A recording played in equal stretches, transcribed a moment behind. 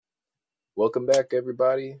Welcome back,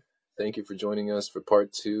 everybody. Thank you for joining us for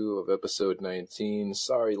part 2 of episode 19.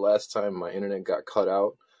 Sorry, last time my internet got cut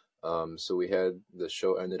out, so the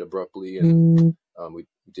show ended abruptly, and we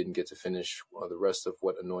didn't get to finish the rest of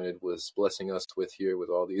what Anointed was blessing us with here with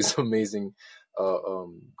all these amazing,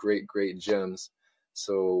 great gems.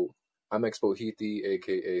 So I'm Expo Heathy,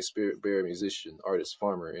 aka Spirit Bear, musician, artist,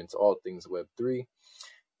 farmer, into all things Web3,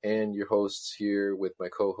 and your hosts here with my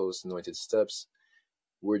co-host AnointedSteps.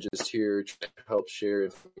 We're just here to help share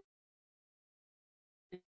information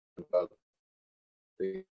about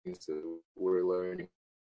things that we're learning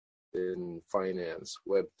in finance,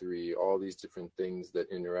 Web3, all these different things that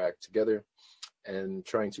interact together, and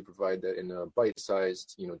trying to provide that in a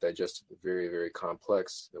bite-sized, digestible, very, very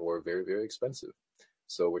complex or very, very expensive.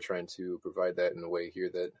 So we're trying to provide that in a way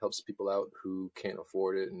here that helps people out who can't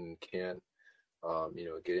afford it and can't,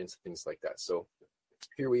 get into things like that. So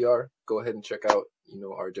here we are. Go ahead and check out,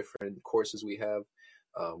 our different courses we have.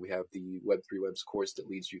 We have the Web3 Webs course that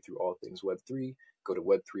leads you through all things Web3. Go to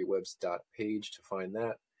web3webs.page to find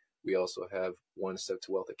that. We also have One Step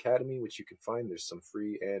to Wealth Academy, which you can find. There's some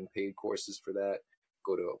free and paid courses for that.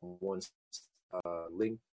 Go to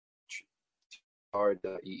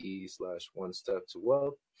link.ee/one step to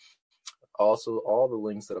wealth. Also, all the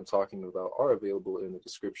links that I'm talking about are available in the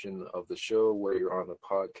description of the show, whether you're on the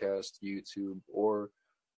podcast, YouTube, or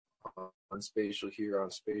on Spatial. Here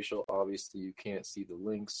on Spatial, obviously you can't see the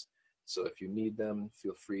links, so if you need them,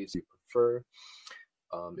 feel free to prefer.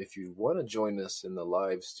 If you want to join us in the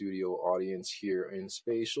live studio audience here in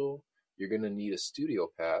Spatial, you're going to need a studio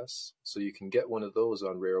pass, so you can get one of those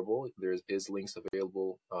on Rarible. There is links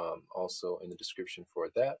available also in the description for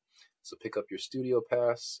that. So pick up your studio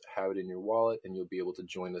pass, have it in your wallet, and you'll be able to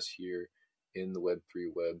join us here in the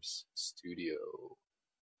Web3 Webs studio.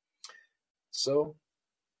 So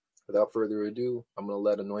without further ado, I'm going to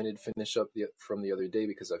let Anointed finish up from the other day,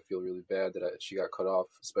 because I feel really bad that she got cut off,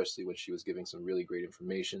 especially when she was giving some really great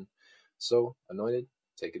information. So, Anointed,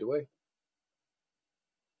 take it away.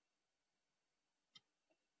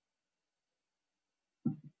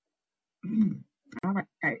 All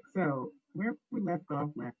right, so where we left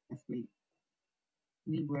off last week,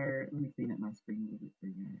 we were, let me clean up my screen a little bit for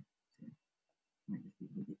you. Might just be a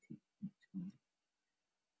little bit too much.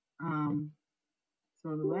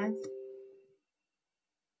 So the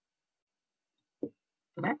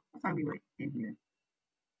last time we were in here,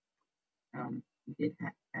 we did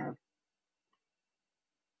have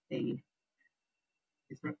a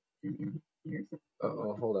disruption in here.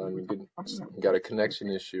 So hold on, we got a connection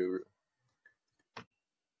issue.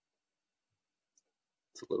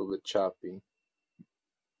 It's a little bit choppy.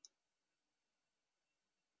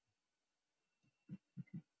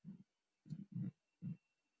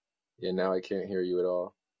 Yeah, now I can't hear you at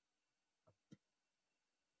all.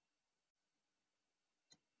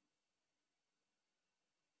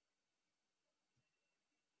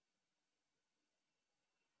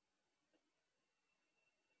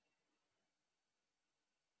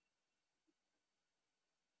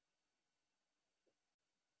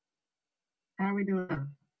 How are we doing?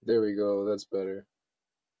 There we go. That's better.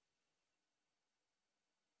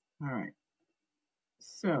 All right.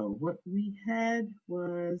 So what we had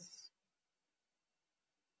was,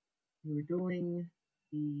 we were doing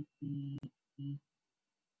the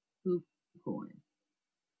KuCoin.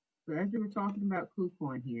 So as we were talking about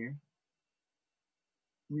KuCoin here,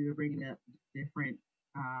 we were bringing up different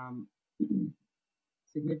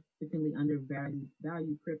significantly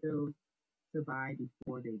undervalued cryptos to buy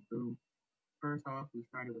before they boom. First off, we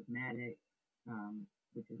started with Matic,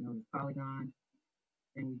 which is known as Polygon.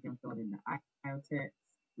 Then we jumped on into AnointedSteps,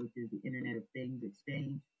 which is the Internet of Things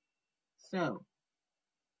exchange. So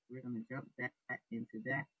we're going to jump back into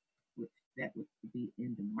that, which that would be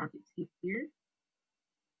in the markets here.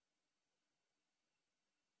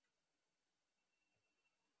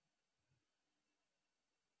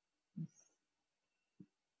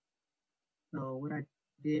 So what I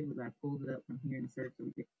did was I pulled it up from here in the search, so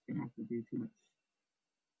we didn't have to do too much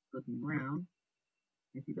looking around.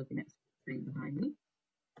 If you're looking at the screen behind me,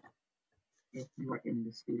 if you are in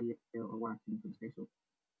the studio or watching from Spatial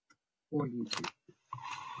or YouTube.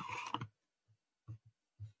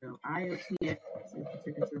 So IOTX is the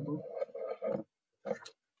ticker symbol.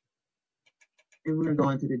 And we're going to go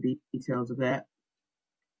into the details of that.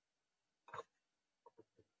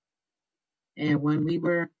 And when we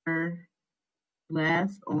were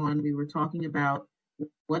last on, we were talking about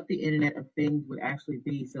what the Internet of Things would actually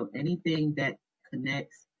be. So anything that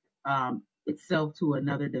connects itself to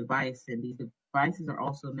another device, and these devices are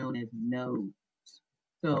also known as nodes.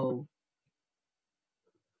 So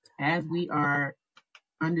as we are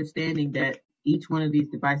understanding that each one of these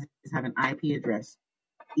devices have an IP address.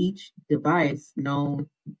 Each device known,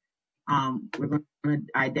 we're going to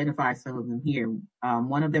identify some of them here.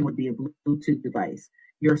 One of them would be a Bluetooth device,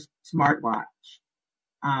 your smartwatch,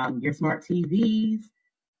 your smart TVs,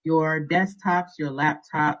 your desktops, your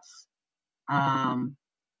laptops,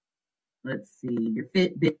 let's see, your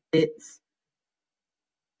Fitbits,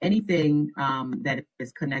 anything that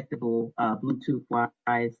is connectable, Bluetooth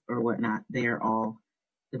wise or whatnot. They are all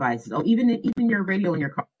devices. Oh, even your radio in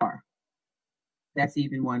your car. That's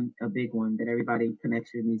even a big one that everybody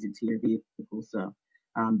connects your music to your vehicle. So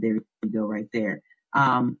there you go, right there.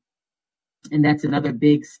 And that's another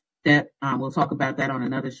big step. We'll talk about that on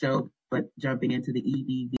another show. But jumping into the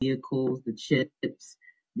EV vehicles, the chips,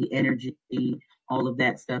 the energy, all of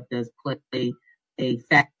that stuff does play a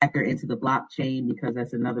factor into the blockchain, because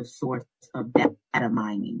that's another source of data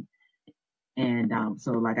mining. And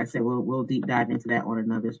so, like I said, we'll deep dive into that on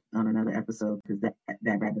another episode, because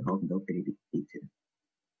that rabbit hole can go pretty deep too.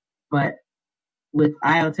 But with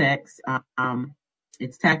IoTeX,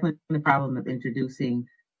 it's tackling the problem of introducing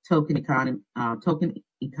token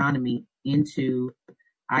economy into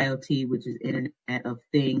IoT, which is Internet of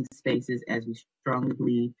Things spaces, as we strongly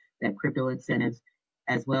believe that crypto incentives,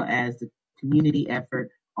 as well as the community effort,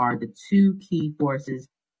 are the two key forces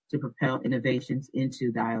to propel innovations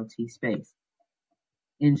into the IoT space.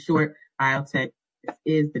 In short, IoTeX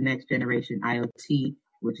is the next generation IoT,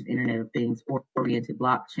 which is Internet of Things oriented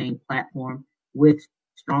blockchain platform with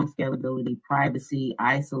strong scalability, privacy,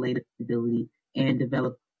 isolatability, and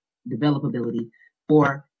developability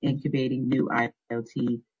for incubating new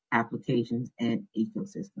IoT applications and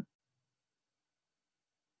ecosystems.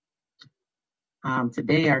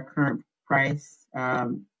 Today, our current price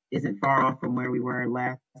isn't far off from where we were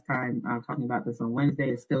last time talking about this on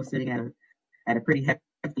Wednesday. It's still sitting at a pretty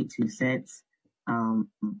hefty 2 cents.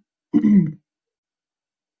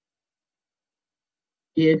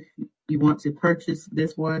 If you want to purchase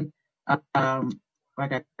this one,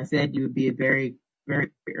 like I said, you would be very,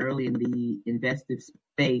 very early in the investive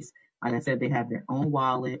space. Like I said, they have their own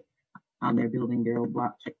wallet. They're building their own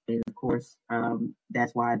blockchain, of course.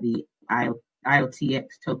 That's why the IoTX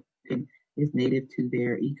token is native to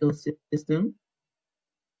their ecosystem.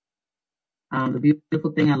 The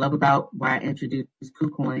beautiful thing I love about why I introduced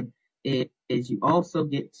KuCoin is you also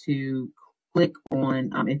get to click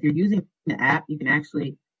on, if you're using the app,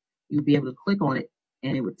 you'll be able to click on it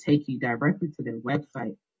and it would take you directly to their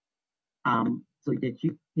website, so that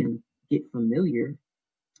you can get familiar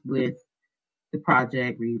with the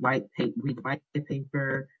project, read white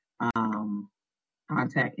paper,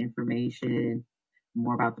 contact information,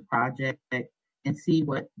 more about the project, and see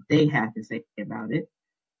what they have to say about it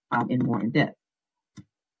in depth.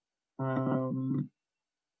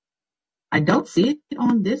 I don't see it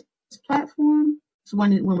on this platform. So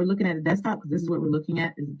when we're looking at a desktop, because this is what we're looking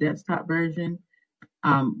at, is the desktop version,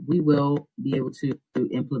 we will be able to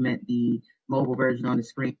implement the mobile version on the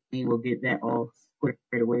screen. We'll get that all squared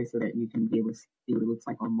away so that you can be able to see what it looks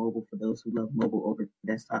like on mobile for those who love mobile over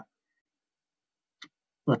desktop.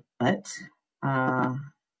 But I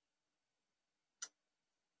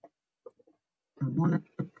want to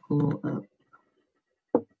pull up.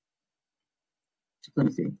 Let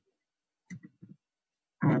me see.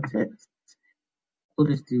 IoTeX. We'll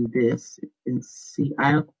just do this and see.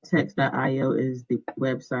 IoTeX.io is the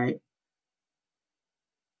website.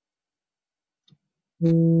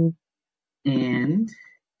 And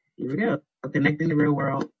here we go. Connecting the real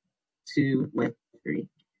world to Web3.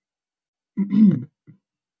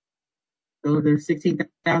 So there's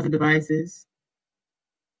 16,000 devices.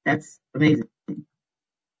 That's amazing.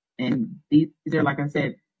 And these are, like I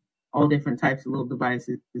said, all different types of little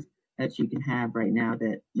devices that you can have right now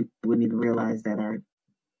that you wouldn't even realize that are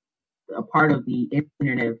a part of the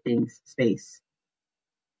Internet of Things space.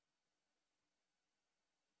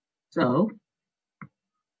 So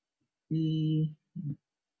you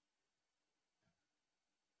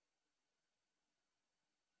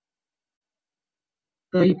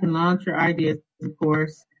can launch your ideas, of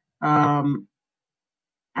course.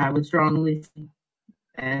 I would strongly,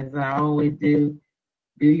 as I always do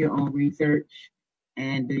your own research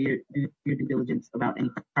and do your due diligence about any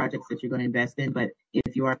projects that you're going to invest in. But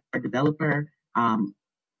if you are a developer and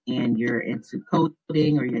you're into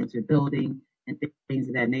coding or you're into building and things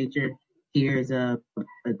of that nature, here's a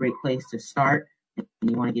great place to start. If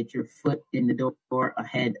you want to get your foot in the door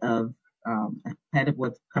ahead of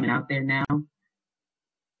what's coming out there now,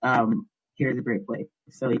 here's a great place.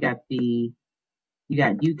 So you got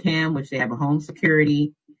UCAM, which they have a home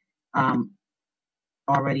security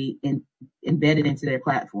already embedded into their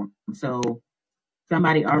platform. So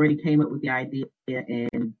somebody already came up with the idea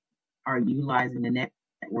and are utilizing the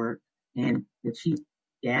network and the cheap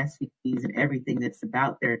gas fees and everything that's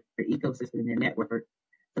about their ecosystem and their network.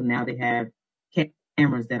 So now they have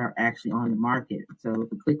cameras that are actually on the market. So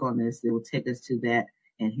if we click on this, it will take us to that.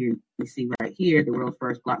 And here we see right here, the world's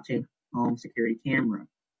first blockchain home security camera.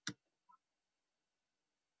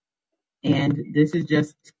 And this is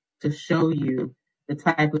just to show you the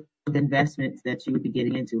type of investments that you would be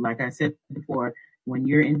getting into. Like I said before, when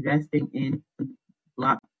you're investing in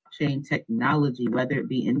blockchain technology, whether it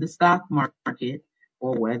be in the stock market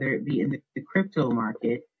or whether it be in the crypto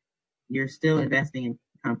market, you're still investing in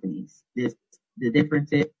companies. The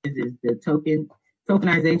difference is the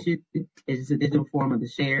tokenization is just a digital form of the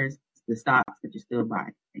shares, the stocks that you're still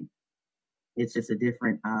buying. It's just a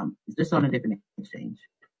different, it's just on a different exchange.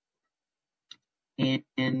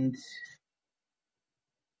 And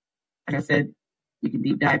like I said, you can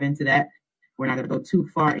deep dive into that. We're not going to go too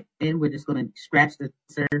far in. We're just going to scratch the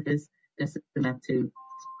surface just enough to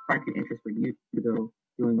spark your interest for you to go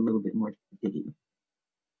doing a little bit more digging.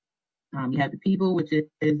 You have the people, which is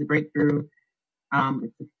the breakthrough.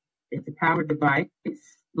 It's a powered device,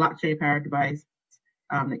 blockchain powered device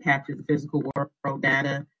that captures the physical world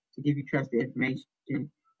data to give you trusted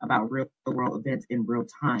information about real world events in real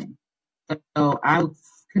time. So I would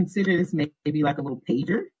consider this maybe like a little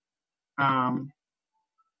pager.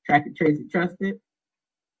 Track it, trace it, trust it.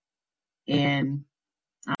 And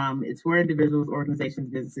it's for individuals, organizations,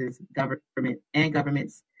 businesses, governments.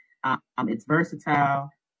 It's versatile.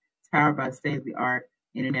 It's powered by state-of-the-art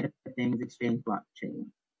Internet of Things exchange blockchain.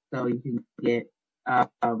 So you can get a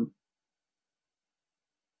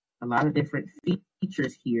lot of different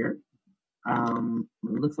features here. It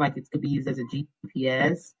looks like it could be used as a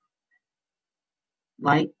GPS,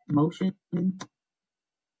 light, motion,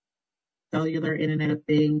 cellular, Internet of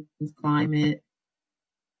Things, climate,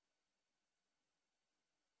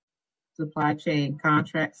 supply chain,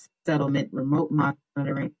 contracts, settlement, remote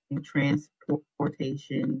monitoring,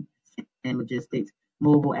 transportation, and logistics,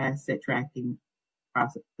 mobile asset tracking,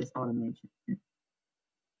 process automation.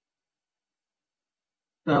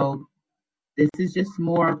 So this is just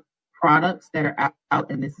more products that are out,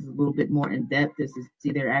 and this is a little bit more in depth.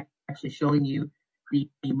 They're actually showing you the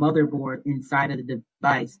motherboard inside of the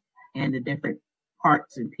device and the different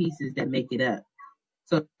parts and pieces that make it up.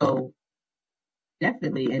 So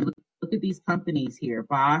definitely, and look at these companies here.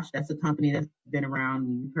 Bosch, that's a company that's been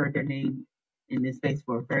around. You've heard their name in this space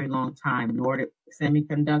for a very long time. Nordic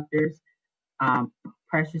Semiconductors,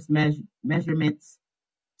 Precious Measurements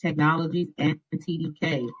Technologies, and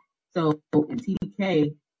TDK. So in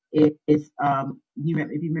TDK, it is if you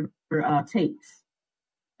remember tapes,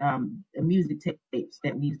 music tapes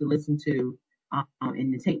that we used to listen to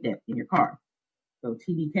in the tape deck in your car. So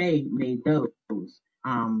TDK made those.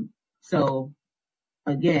 So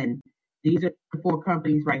again, these are the 4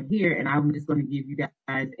 companies right here, and I'm just going to give you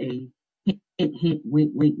guys a hint,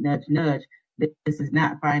 wink, wink, nudge, nudge. This is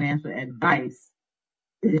not financial advice,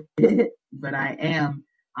 but I am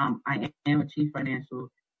a chief financial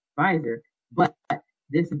advisor. But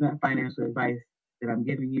this is not financial advice that I'm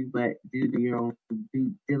giving you, but do your own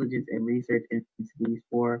due diligence and research into these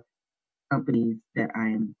 4 companies that I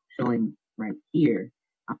am showing right here,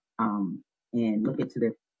 and look into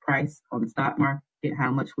the price on the stock market.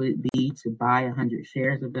 How much would it be to buy 100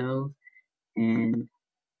 shares of those? And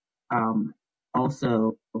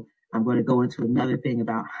also, I'm going to go into another thing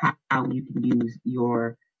about how you can use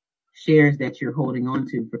your shares that you're holding on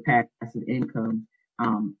to for passive income.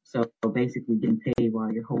 So basically getting paid while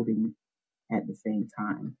you're holding at the same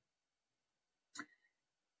time.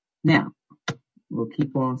 Now, we'll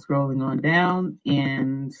keep on scrolling on down,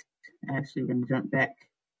 and actually we're going to jump back.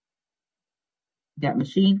 Got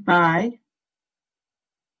Machine 5,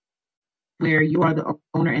 where you are the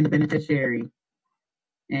owner and the beneficiary.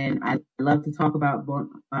 And I love to talk about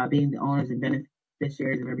being the owners and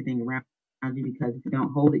beneficiaries of everything around you, because if you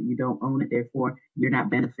don't hold it, you don't own it. Therefore, you're not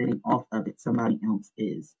benefiting off of it. Somebody else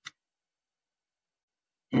is.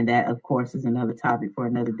 And that, of course, is another topic for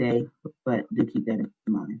another day, but do keep that in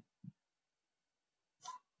mind.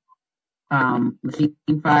 Machine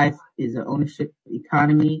 5 is an ownership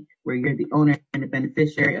economy where you're the owner and the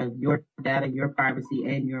beneficiary of your data, your privacy,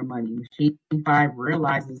 and your money. Machine 5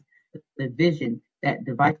 realizes the vision that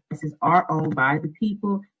devices are owned by the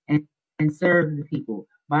people and serve the people.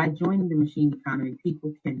 By joining the machine economy,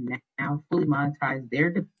 people can now fully monetize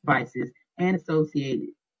their devices and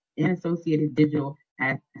associated digital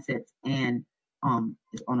assets, and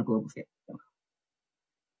it's on a global scale.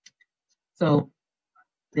 So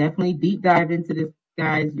definitely deep dive into this,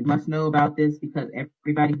 guys, you must know about this because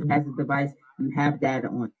everybody who has a device, you have data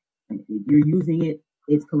on it. If you're using it,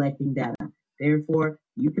 it's collecting data. Therefore,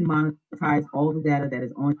 you can monetize all the data that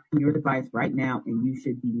is on your device right now, and you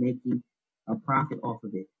should be making a profit off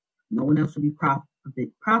of it. No one else should be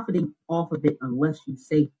profiting off of it unless you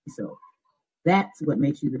say so. That's what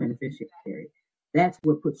makes you the beneficiary. That's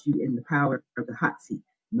what puts you in the power of the hot seat.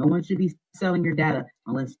 No one should be selling your data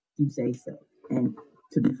unless you say so. And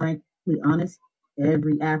to be frankly honest,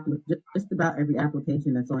 just about every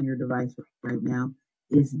application that's on your device right now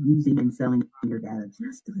is using and selling your data,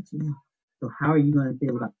 just to let you know. So how are you going to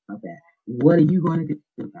feel about that? What are you going to do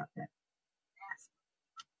about that?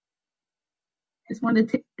 Just wanted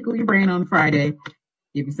to tickle your brain on Friday,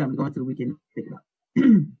 give you something going through the weekend to think about.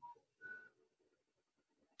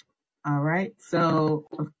 All right. So,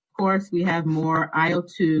 of course, we have more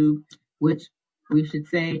IO2, which we should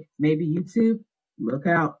say maybe YouTube. Look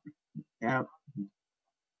out.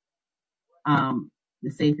 The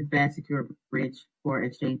safe and fast, secure bridge for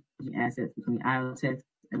exchanging assets between AnointedSteps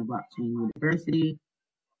and a blockchain university.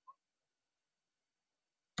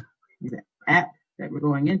 Is an app that we're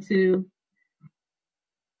going into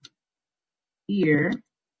here.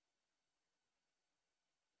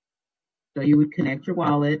 So you would connect your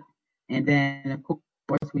wallet, and then of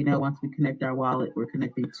course we know once we connect our wallet, we're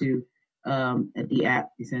connecting to the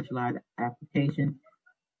app, decentralized application.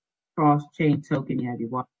 Cross-chain token, you have your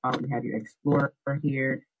wallet, you have your Explorer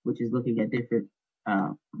here, which is looking at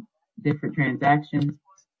different transactions,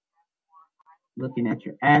 looking at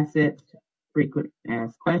your assets, frequent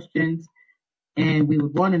asked questions, and we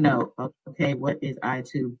would want to know, okay, what is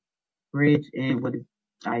I2 Bridge and what is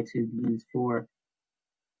I2 used for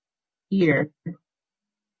here?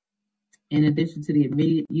 In addition to the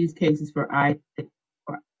immediate use cases for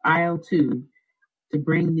IO2, to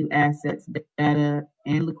bring new assets, data,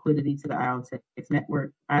 and liquidity to the IoTeX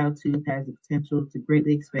network, IO2 has the potential to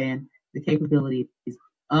greatly expand the capabilities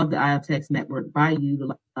of the IoTeX network by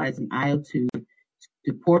utilizing IO2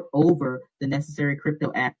 to port over the necessary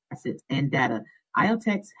crypto assets and data.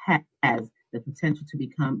 IoTeX has the potential to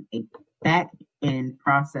become a back-end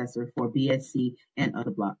processor for BSC and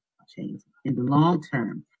other blockchains. In the long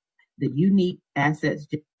term, the unique assets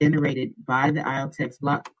generated by the IoTeX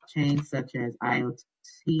blockchain, such as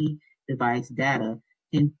IoT device data,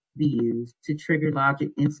 can be used to trigger logic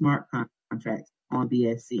in smart contracts on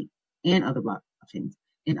BSC and other blockchains.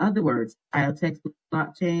 In other words, IoTeX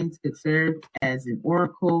blockchains could serve as an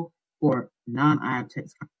oracle for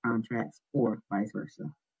non-IoTeX contracts or vice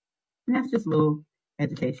versa. And that's just a little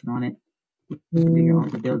education on it. You can do your own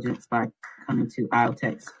due diligence by coming to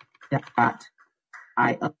IoTeX.io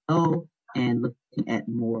and looking at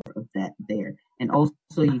more of that there. And also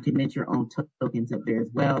you can mint your own tokens up there as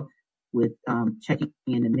well with checking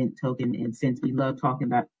in the mint token. And since we love talking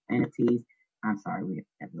about NFTs, I'm sorry, we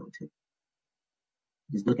have to go to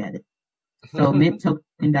just look at it. So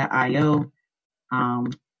minttoken.io,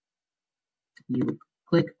 you would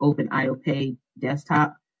click open IOPay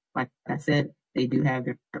desktop. Like I said, they do have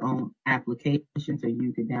their own application, so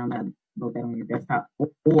you can download that on your desktop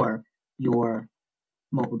or your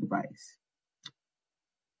mobile device.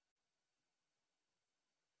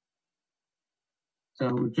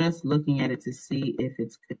 So we're just looking at it to see if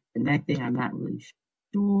it's connecting. I'm not really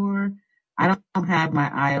sure. I don't have my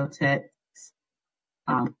IoTeX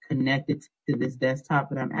connected to this desktop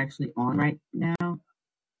that I'm actually on right now.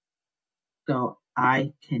 So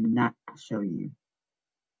I cannot show you.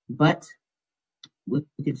 But we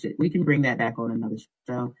can bring that back on another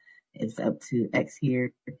show. It's up to X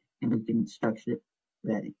here, and we can structure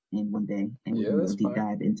that in one day, and we can deep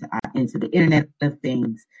dive into the Internet of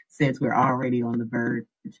Things, since we're already on the verge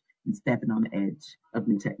and stepping on the edge of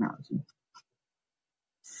new technology.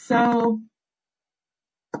 So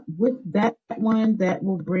with that one, that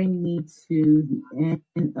will bring me to the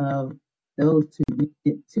end of those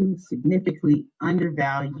two significantly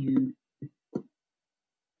undervalued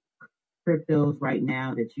cryptos right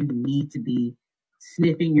now that you need to be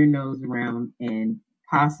sniffing your nose around and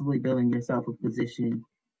possibly building yourself a position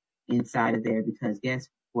inside of there, because guess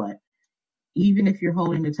what? Even if you're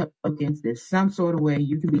holding the tokens, there's some sort of way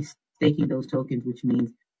you can be staking those tokens, which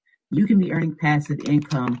means you can be earning passive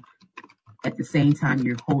income at the same time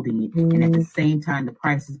you're holding it. And at the same time the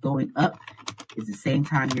price is going up, is the same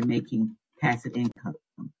time you're making passive income.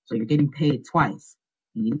 So you're getting paid twice.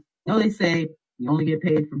 And you know they say you only get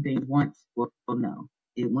paid from things once. Well, no.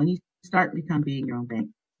 When you start to become being your own bank,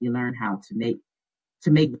 you learn how to make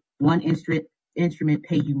one instrument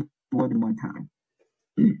pay you more than one time.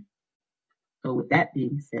 So with that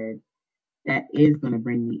being said, that is going to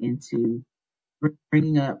bring me into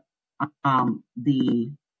bringing up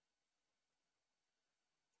the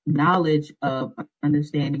knowledge of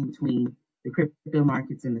understanding between the crypto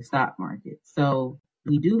markets and the stock market. So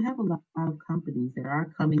we do have a lot of companies that are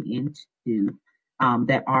coming into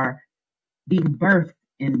that are being birthed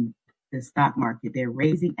in the stock market. They're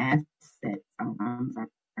raising assets. I'm sorry,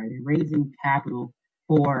 they're raising capital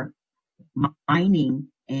for mining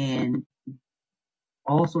and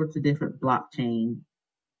all sorts of different blockchain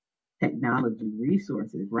technology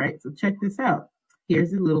resources, right? So check this out.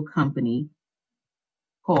 Here's a little company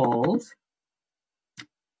called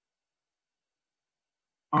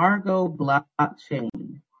Argo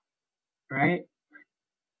Blockchain, right?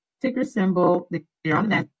 Ticker symbol, they're on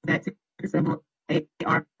that ticker symbol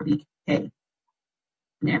ARBK.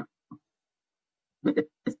 Now, look at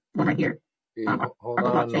this one right here. Hey, hold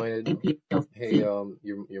on, Anointed. Hey,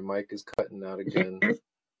 your mic is cutting out again.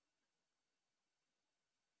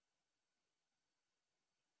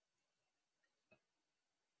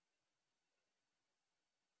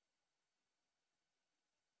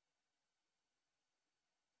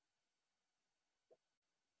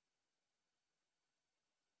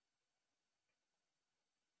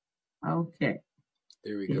 Okay.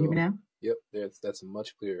 There we Can go. you hear me now? Yep, that's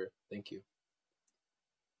much clearer. Thank you.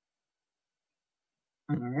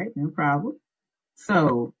 All right, no problem.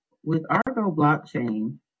 So with Argo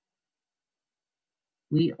Blockchain,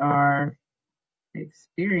 we are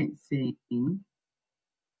experiencing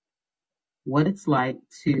what it's like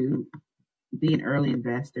to be an early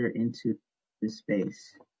investor into the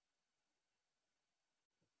space.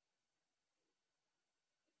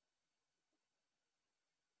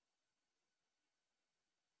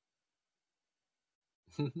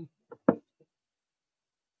 All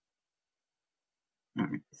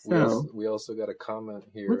right, so we also got a comment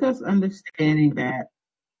here. with us understanding that.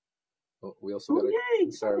 Oh, we also got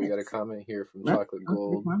we got a comment here from Chocolate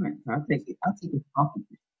Gold. I'll take it. Off.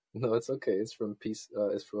 No, it's okay. It's from it's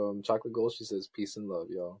from Chocolate Gold. She says peace and love,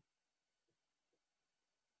 y'all.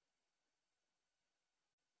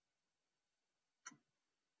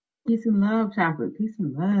 Peace and love, Chocolate. Peace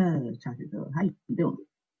and love, Chocolate Gold. How you doing?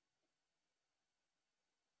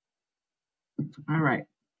 All right.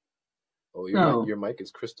 Oh, your mic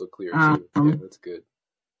is crystal clear too. Yeah, that's good.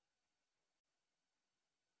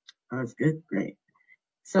 That's good. Great.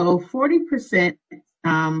 So 40%.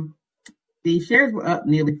 The shares were up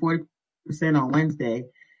nearly 40% on Wednesday,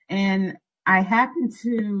 and I happened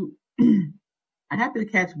to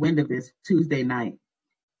catch wind of this Tuesday night,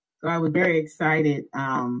 so I was very excited.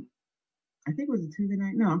 I think it was a Tuesday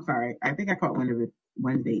night. No, I'm sorry. I think I caught wind of it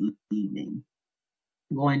Wednesday evening,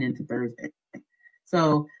 going into Thursday.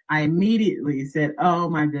 So I immediately said, "Oh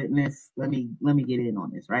my goodness, let me get in on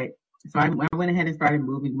this." Right. So I went ahead and started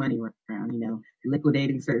moving money around,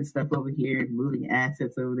 liquidating certain stuff over here, moving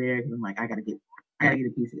assets over there. I'm like, I gotta get a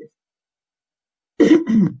piece of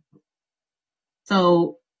this.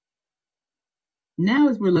 So now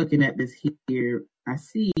as we're looking at this here, I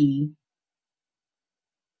see.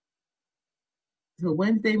 So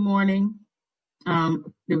Wednesday morning,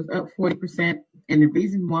 it was up 40%, and the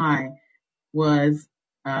reason why was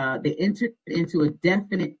they entered into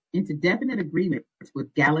definite agreements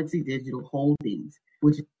with Galaxy Digital Holdings,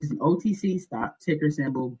 which is an OTC stock, ticker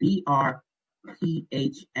symbol BRPHF.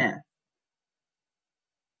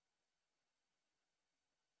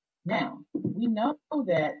 Now we know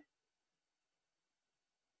that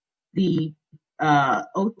the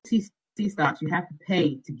OTC stocks, you have to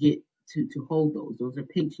pay to get to hold those. Those are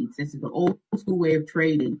pink sheets. This is the old school way of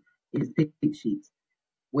trading, is pink sheets,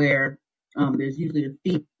 where there's usually a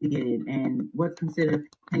fee to get in. And what's considered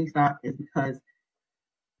a penny stock is because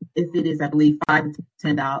if it is, I believe, $5 to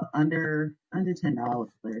 $10, under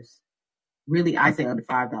 $10, really, I say under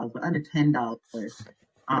 $5, but under $10,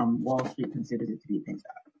 Wall Street considers it to be a penny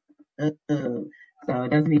stock. So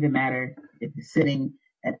it doesn't even matter if it's sitting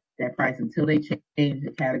at that price until they change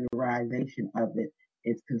the categorization of it.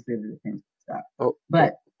 It's considered a penny stock. Oh,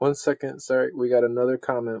 but 1 second, sorry, we got another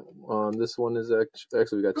comment. This one is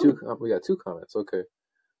actually we got two. We got two comments. Okay.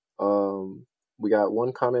 We got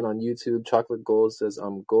one comment on YouTube. Chocolate Gold says,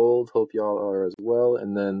 "I'm gold. Hope y'all are as well."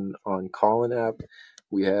 And then on Callin app,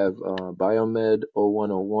 we have Biomed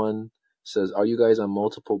 0101 says, "Are you guys on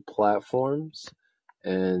multiple platforms?"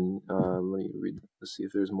 And let's see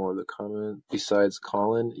if there's more of the comment besides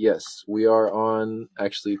Colin. Yes, we are on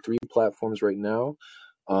actually 3 platforms right now.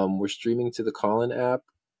 We're streaming to the Colin app,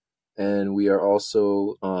 and we are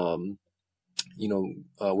also,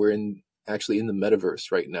 we're actually in the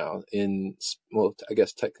metaverse right now. I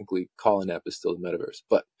guess technically Colin app is still the metaverse,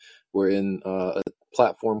 but we're in a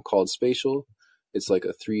platform called Spatial, It's like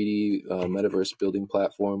a 3D metaverse building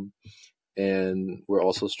platform. And we're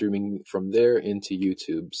also streaming from there into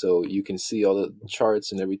YouTube. So you can see all the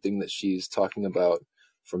charts and everything that she's talking about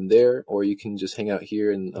from there, or you can just hang out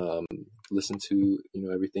here and listen to,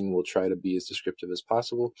 everything. We'll try to be as descriptive as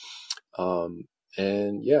possible.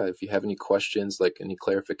 And yeah, if you have any questions, like any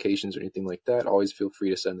clarifications or anything like that, always feel free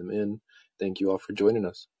to send them in. Thank you all for joining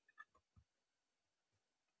us.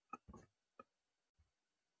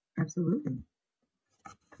 Absolutely.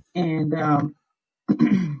 And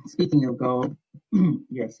speaking of gold,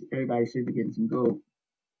 yes, everybody should be getting some gold.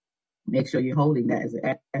 Make sure you're holding that as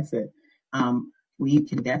an asset. We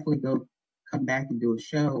can definitely come back and do a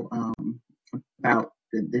show about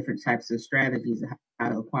the different types of strategies of how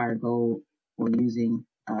to acquire gold, or using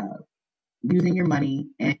your money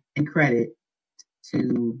and credit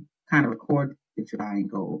to kind of record that you're buying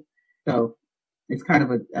gold. So it's kind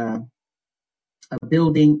of a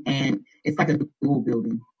building, and it's like a dual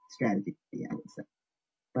building strategy, I would say.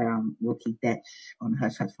 But we'll keep that on the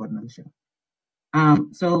hush hush for another show.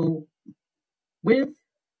 So with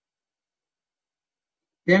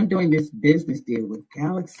them doing this business deal with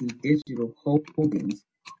Galaxy Digital Holdings,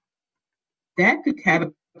 that could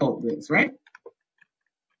catapult this, right?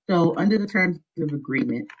 So under the terms of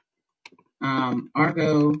agreement,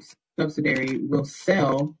 Argo subsidiary will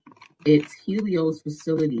sell its Helios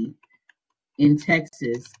facility in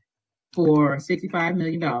Texas for $65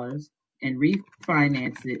 million and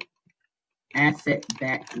refinance it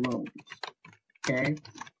asset-backed loans. Okay.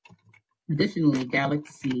 Additionally,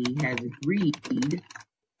 Galaxy has agreed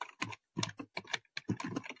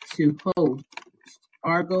to host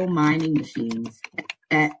Argo mining machines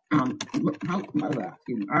at Argo's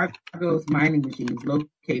mining machines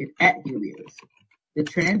located at Helios. The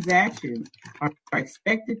transactions are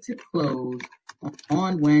expected to close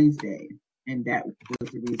on Wednesday, and that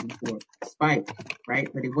was the reason for a spike, right?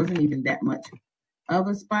 But it wasn't even that much of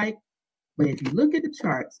a spike. But if you look at the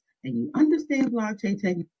charts and you understand blockchain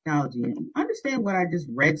technology and you understand what I just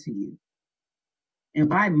read to you, and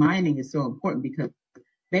why mining is so important, because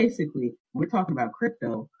basically we're talking about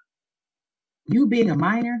crypto. You being a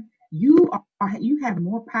miner, you have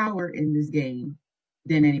more power in this game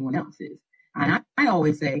than anyone else is. And I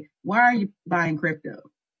always say, why are you buying crypto?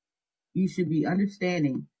 You should be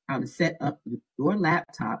understanding how to set up your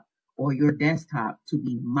laptop or your desktop to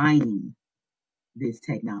be mining this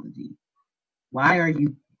technology. Why are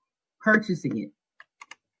you purchasing it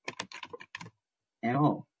at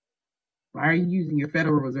all? Why are you using your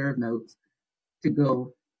Federal Reserve notes to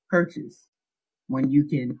go purchase when you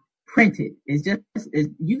can print it?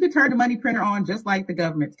 You can turn the money printer on just like the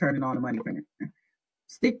government's turning on the money printer.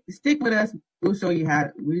 Stick with us. We'll show you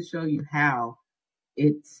how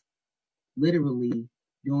it's literally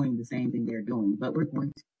doing the same thing they're doing, but we're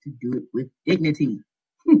going to do it with dignity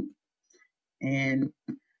and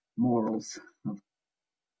morals.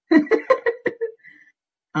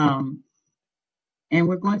 And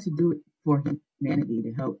we're going to do it for humanity,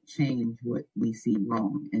 to help change what we see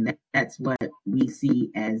wrong. And that's what we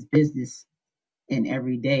see as business in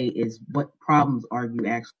every day, is what problems are you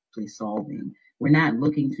actually solving? We're not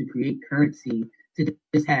looking to create currency to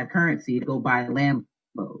just have currency to go buy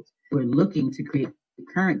Lambos. We're looking to create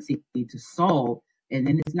currency to solve, and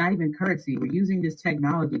then it's not even currency. We're using this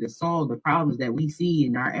technology to solve the problems that we see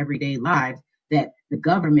in our everyday lives that the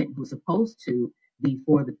government was supposed to be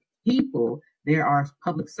for the people. There are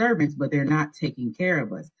public servants, but they're not taking care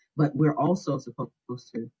of us. But we're also supposed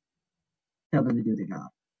to tell them to do their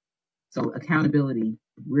job. So accountability,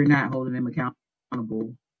 we're not holding them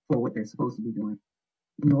accountable for what they're supposed to be doing,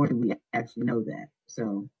 nor do we actually know that.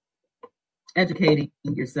 So educating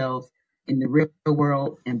yourself in the real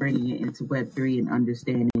world and bringing it into Web3 and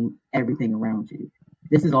understanding everything around you.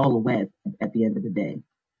 This is all a web at the end of the day.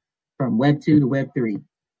 From Web 2 to Web 3,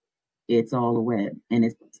 it's all a web. And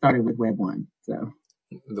it started with Web 1. So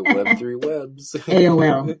the Web 3 webs.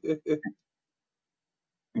 AOL.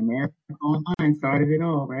 America Online started it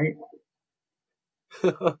all, right?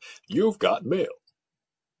 You've got mail.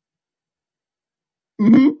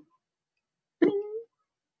 Mm-hmm.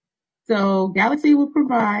 So Galaxy will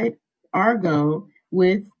provide Argo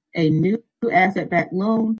with a new asset-backed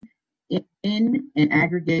loan in an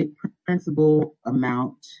aggregate principal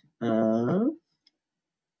amount of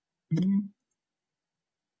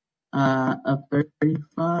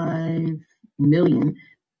 $35 million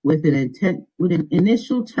with an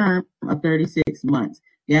initial term of 36 months.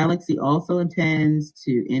 Galaxy also intends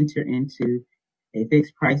to enter into a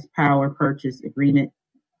fixed price power purchase agreement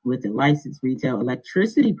with a licensed retail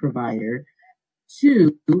electricity provider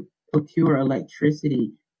to procure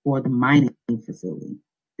electricity for the mining facility.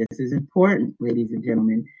 This is important, ladies and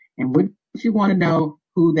gentlemen. And would you want to know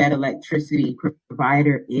who that electricity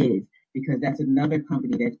provider is? Because that's another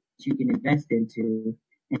company that you can invest into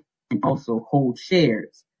and also hold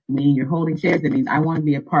shares. Meaning you're holding shares, that means I want to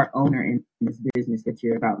be a part owner in this business that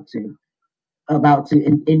you're about to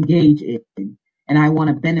engage in. And I want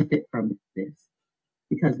to benefit from this.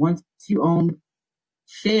 Because once you own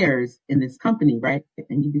shares in this company, right,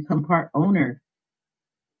 and you become part owner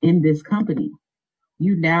in this company,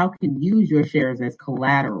 you now can use your shares as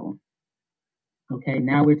collateral. Okay,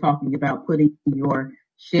 now we're talking about putting your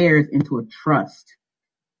shares into a trust.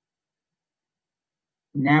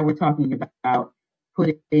 Now we're talking about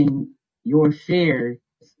putting your shares,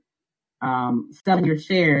 selling your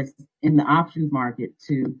shares in the options market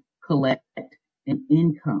to collect an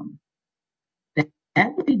income.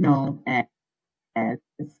 That would be known as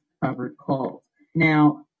covered calls.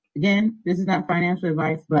 Now, again, this is not financial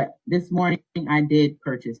advice, but this morning I did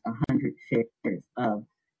purchase 100 shares of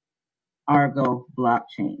Argo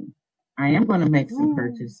blockchain. I am going to make some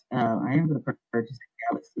purchase. I am going to purchase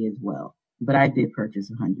Galaxy as well, but I did purchase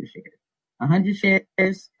 100 shares. 100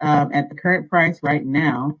 shares at the current price right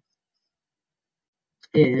now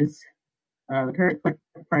is the current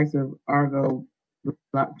price of Argo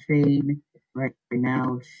blockchain right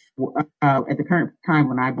now at the current time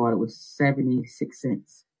when I bought it was 76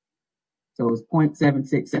 cents. So it was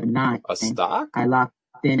 0.7679. A stock? I locked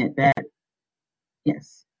in at that.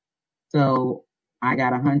 Yes. So I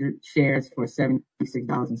got 100 shares for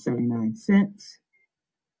 $76.79.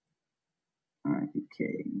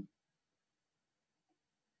 Okay.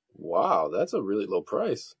 Wow, that's a really low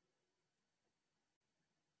price.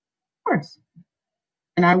 Of course.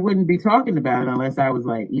 And I wouldn't be talking about it unless I was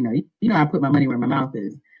like, I put my money where my mouth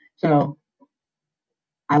is. So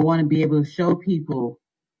I want to be able to show people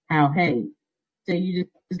how, hey, say you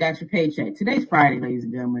just got your paycheck. Today's Friday, ladies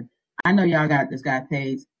and gentlemen. I know y'all just got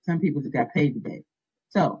paid. Some people just got paid today.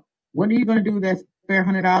 So what are you going to do with that spare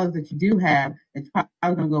 $100 that you do have that's probably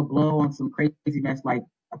going to go blow on some crazy mess like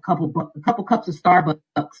a couple cups of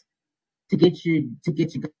Starbucks to get you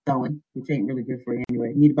going, which ain't really good for you anyway.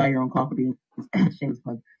 You need to buy your own coffee beans. Shameless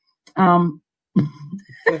plug.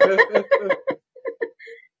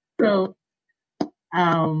 So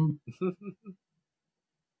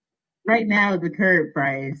right now the current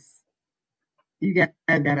price, you guys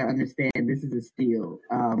gotta understand this is a steal.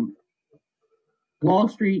 Wall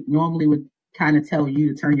Street normally would kind of tell you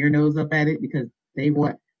to turn your nose up at it because they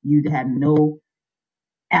want you to have no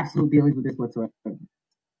absolute dealings with this whatsoever.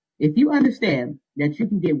 If you understand that you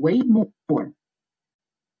can get way more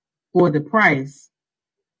for the price,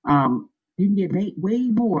 you can get way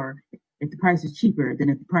more if the price is cheaper than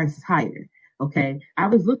if the price is higher. Okay, I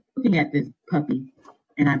was looking at this puppy,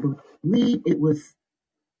 and I believe it was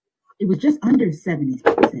just under 70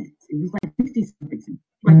 cents. It was like 60 cents,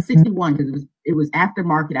 like 61 because it was after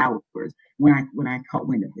market hours when I caught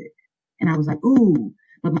wind of it, and I was like, ooh,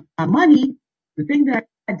 but my money. The thing that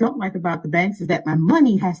I don't like about the banks is that my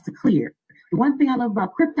money has to clear. The one thing I love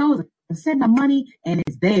about crypto is I send my money and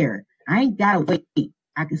it's there. I ain't gotta wait.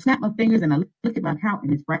 I can snap my fingers and I look at my account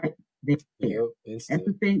and it's right there. Yep, that's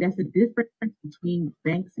the thing. That's the difference between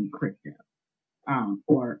banks and crypto,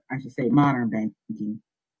 or I should say modern banking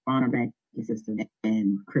system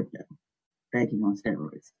and crypto banking on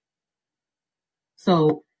steroids.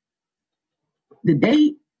 So the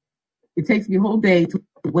day it takes me a whole day to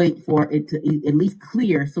wait for it to at least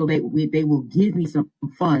clear so they will give me some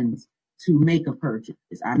funds to make a purchase.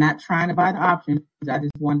 I'm not trying to buy the options. I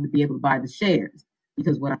just wanted to be able to buy the shares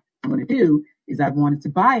because what I'm going to do is I wanted to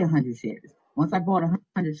buy 100 shares. Once I bought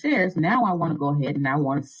 100 shares, now I want to go ahead and I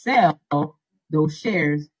want to sell those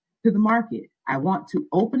shares to the market. I want to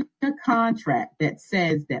open a contract that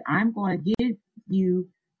says that I'm going to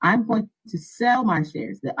sell my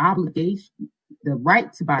shares, the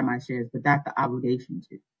right to buy my shares, but not the obligation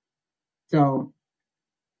to. So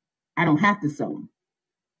I don't have to sell them,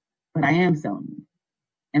 but I am selling them.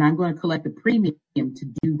 And I'm going to collect a premium to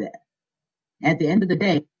do that. At the end of the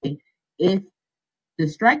day, if the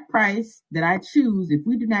strike price that I choose, if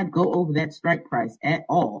we do not go over that strike price at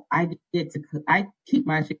all, I keep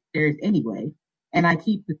my shares anyway, and I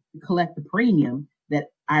collect the premium that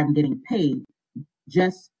I'm getting paid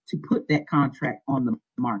just to put that contract on the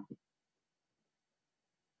market.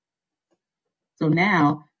 So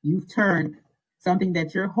now you've turned something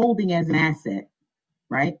that you're holding as an asset,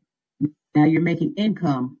 right? Now you're making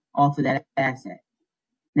income off of that asset.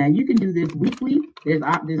 Now you can do this weekly. There's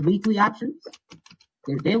weekly options.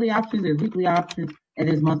 There's daily options. There's weekly options, and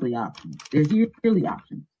there's monthly options. There's yearly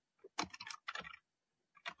options.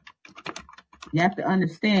 You have to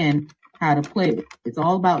understand how to play it. It's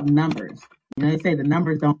all about numbers. You know, they say the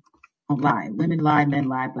numbers don't lie. Women lie, men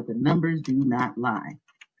lie, but the numbers do not lie.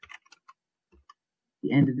 At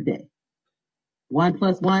the end of the day, 1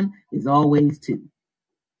 plus 1 is always 2. At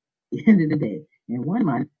the end of the day, and 1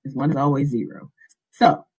 minus 1 is always 0.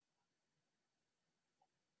 So,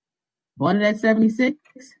 bought it at 76.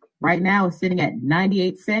 Right now, it's sitting at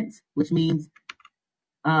 98 cents, which means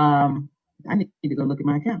I need to go look at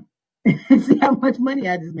my account and see how much money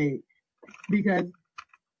I just made, because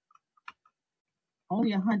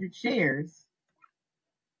only 100 shares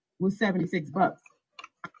was $76.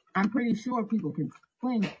 I'm pretty sure people can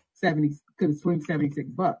swing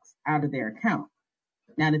 $76 out of their account.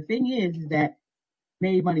 Now the thing is that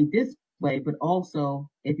made money this way, but also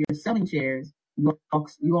if you're selling shares, you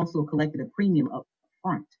also collected a premium up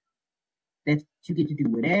front that you get to do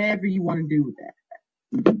whatever you want to do with that.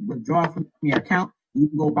 You can withdraw from your account. You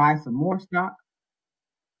can go buy some more stock.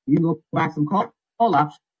 You can go buy some call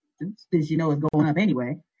options since you know it's going up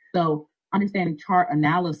anyway. So understanding chart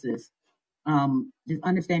analysis, just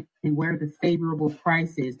understanding where the favorable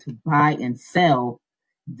price is to buy and sell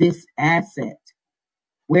this asset.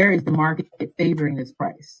 Where is the market favoring this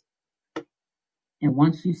price? And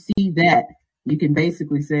once you see that, you can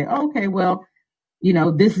basically say, okay, well, you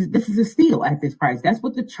know, this is a steal at this price. That's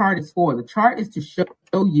what the chart is for. The chart is to show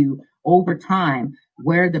you over time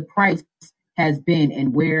where the price has been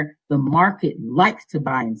and where the market likes to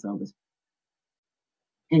buy and sell this.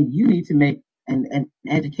 And you need to make an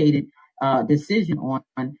educated decision on,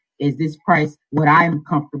 is this price what I'm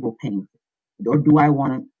comfortable paying for, or do I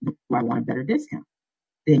want a better discount?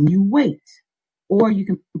 Then you wait, or you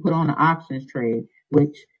can put on an options trade,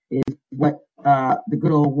 which is what the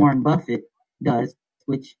good old Warren Buffett does,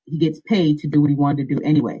 which he gets paid to do what he wanted to do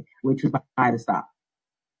anyway, which was buy the stock.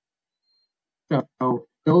 So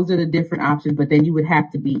those are the different options, but then you would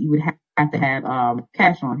have to have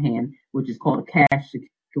cash on hand, which is called a cash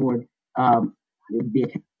secured, it would be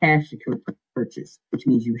a cash secured purchase, which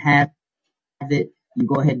means you have it, you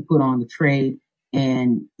go ahead and put on the trade,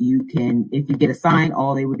 and you can, if you get assigned,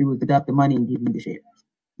 all they would do is deduct the money and give you the shares.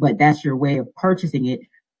 But that's your way of purchasing it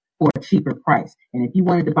for a cheaper price. And if you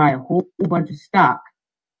wanted to buy a whole bunch of stock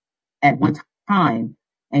at one time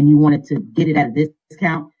and you wanted to get it at a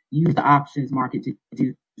discount, use the options market to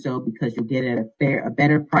do so, because you'll get it at a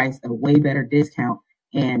better price, a way better discount.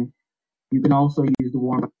 And you can also use the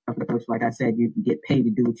Warren Buffett approach. Like I said, you can get paid to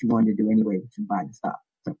do what you wanted to do anyway, which is buy the stock.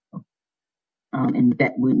 So, and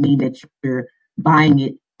that would mean that you're buying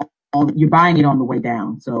it on the way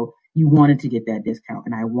down. So you wanted to get that discount,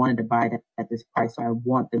 and I wanted to buy that at this price. So I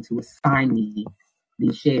want them to assign me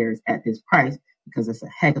these shares at this price because it's a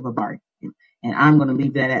heck of a bargain. And I'm going to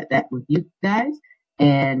leave that at that with you guys.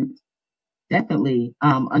 And definitely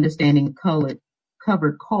understanding covered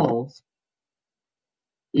calls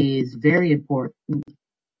is very important.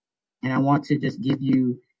 And I want to just give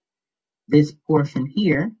you this portion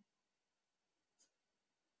here.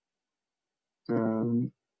 So,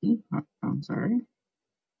 I'm sorry.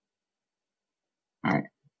 All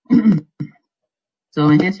right. So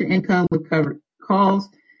enhance your income with covered calls.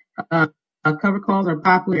 Covered calls are a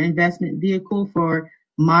popular investment vehicle for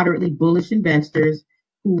moderately bullish investors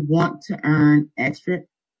who want to earn extra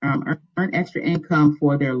income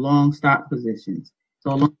for their long stock positions.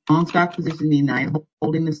 So long stock position means I'm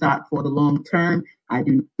holding the stock for the long term. I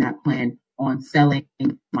do not plan on selling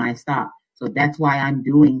my stock. So that's why I'm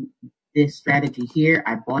doing this strategy here.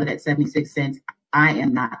 I bought it at 76 cents. I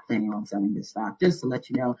am not planning on selling this stock. Just to let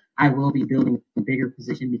you know, I will be building a bigger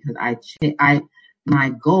position because my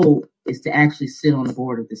goal is to actually sit on the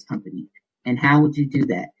board of this company. And how would you do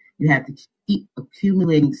that? You have to keep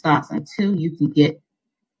accumulating stocks until you can get,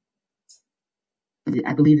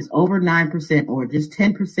 I believe it's over 9% or just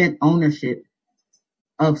 10% ownership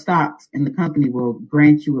of stocks, and the company will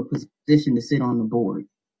grant you a position to sit on the board.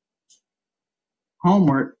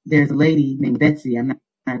 Homework, there's a lady named Betsy. I'm not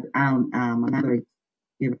going to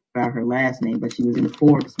give out her last name, but she was in the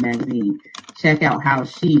Forbes magazine. Check out how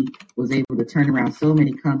she was able to turn around so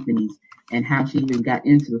many companies and how she even got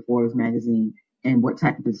into the Forbes magazine and what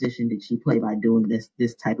type of position did she play by doing this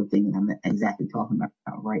type of thing that I'm exactly talking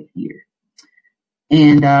about right here.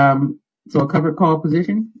 And so a covered call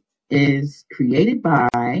position is created by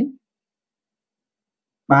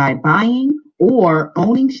buying or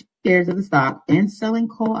owning shares of the stock and selling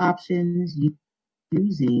call options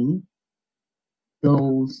using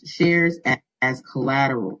those shares as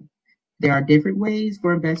collateral. There are different ways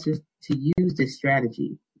for investors to use this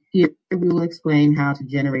strategy. Here we will explain how to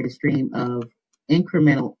generate a stream of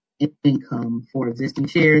incremental income for existing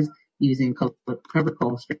shares using covered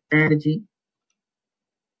call strategy.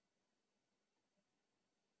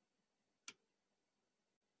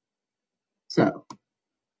 So,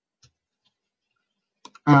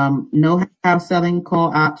 know how selling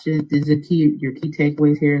call options. These are your key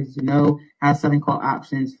takeaways here is to know how selling call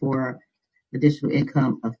options for additional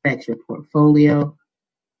income affects your portfolio,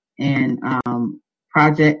 and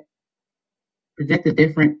project the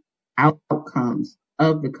different outcomes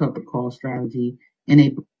of the covered call strategy in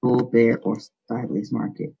a bull, bear, or sideways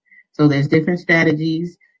market. So there's different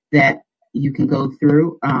strategies that you can go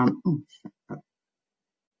through.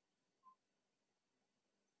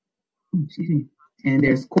 Excuse me. And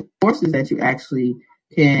there's courses that you actually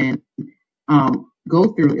can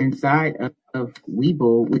go through inside of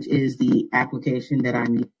Webull, which is the application that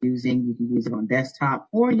I'm using. You can use it on desktop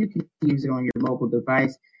or you can use it on your mobile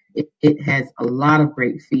device. It has a lot of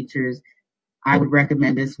great features. I would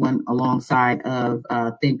recommend this one alongside of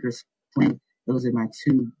Thinkorswim. Those are my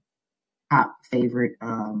two top favorite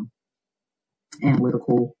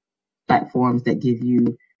analytical platforms that give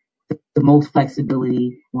you the most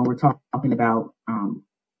flexibility when we're talking about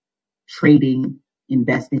trading,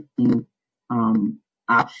 investing,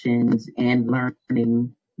 options, and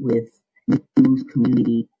learning with news,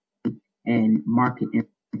 community, and market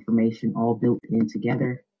information all built in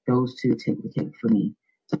together. Those two take the cake for me.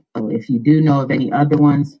 So if you do know of any other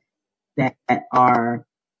ones that are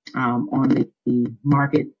on the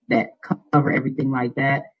market that cover everything like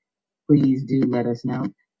that, please do let us know,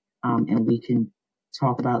 and we can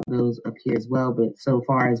talk about those up here as well. But so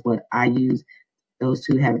far as what I use, those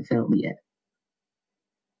two haven't failed me yet.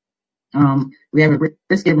 We have a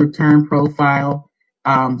risk and return profile.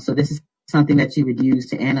 So this is something that you would use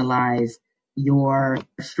to analyze your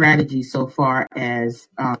strategy so far as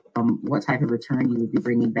what type of return you would be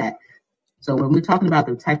bringing back. So when we're talking about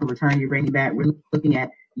the type of return you're bringing back, we're looking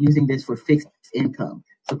at using this for fixed income.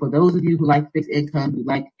 So for those of you who like fixed income, who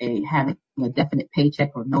like having a definite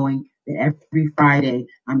paycheck or knowing that every Friday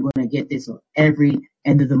I'm going to get this, or every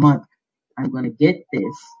end of the month I'm going to get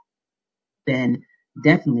this, then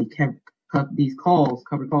definitely these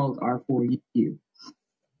covered calls are for you.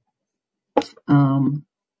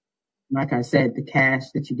 Like I said, the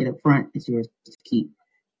cash that you get up front is yours to keep.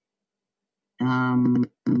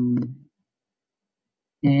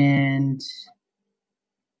 And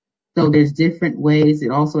so there's different ways.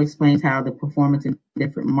 It also explains how the performance in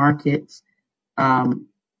different markets,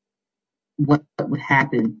 what would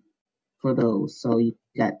happen for those. So you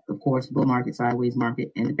got, of course, bull market, sideways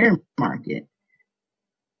market, and the bear market.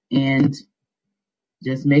 And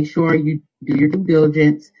just make sure you do your due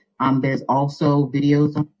diligence. There's also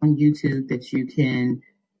videos on YouTube that you can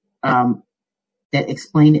that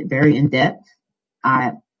explain it very in depth.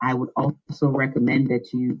 I would also recommend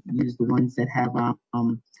that you use the ones that have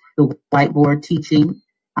the whiteboard teaching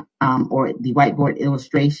or the whiteboard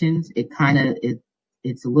illustrations. It kind of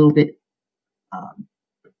it's a little bit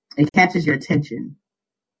it catches your attention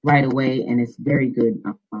right away, and it's very good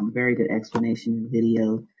explanation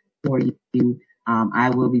video for you. I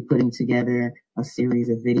will be putting together a series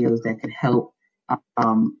of videos that could help,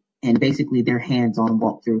 and basically they're hands-on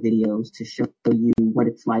walkthrough videos to show you what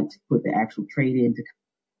it's like to put the actual trade in, to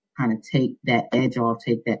kind of take that edge off,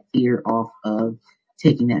 take that fear off of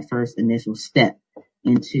taking that first initial step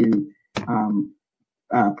into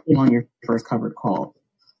putting on your first covered call.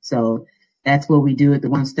 So that's what we do at the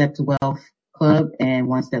One Step to Wealth Club and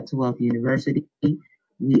One Step to Wealth University.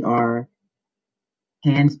 We are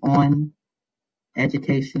hands-on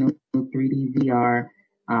educational 3D VR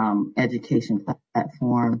education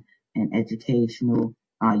platform and educational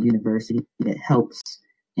university that helps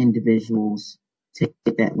individuals take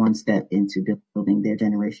that one step into building their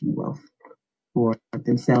generational wealth for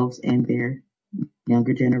themselves and their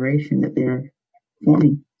younger generation that they're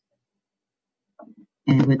forming.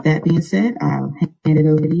 And with that being said, I'll hand it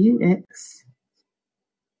over to you, X.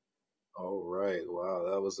 All right. Wow,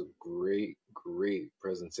 that was a great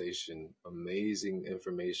presentation. Amazing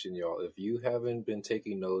information, y'all. If you haven't been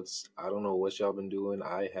taking notes, I don't know what y'all been doing.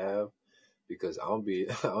 I have, because I'm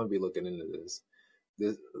gonna be looking into this.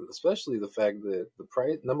 Especially the fact that the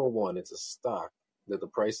price, number one, it's a stock, that the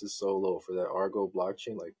price is so low for that Argo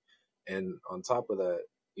blockchain. Like, and on top of that,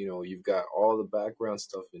 you've got all the background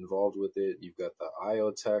stuff involved with it. You've got the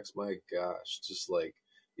IO tax. My gosh, just like,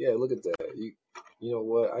 yeah, look at that. You know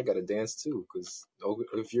what? I got to dance too, because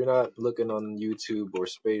if you're not looking on YouTube or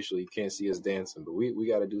Spatial, you can't see us dancing. But we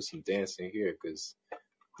got to do some dancing here, because,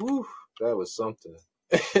 whew, that was something.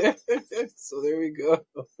 So there we go.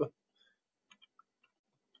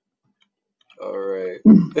 All right.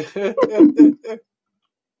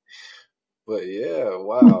 But yeah,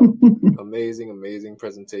 wow. Amazing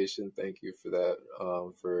presentation. Thank you for that.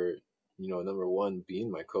 For, number one,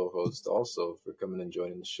 being my co-host, also for coming and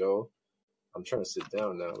joining the show. I'm trying to sit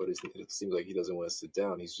down now, but it seems like he doesn't want to sit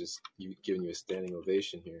down. He's just giving you a standing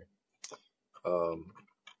ovation here.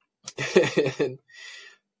 And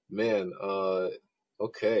man,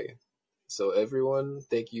 okay. So everyone,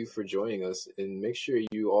 thank you for joining us, and make sure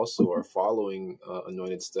you also are following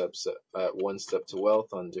Anointed Steps at One Step to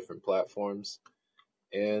Wealth on different platforms,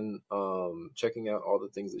 and checking out all the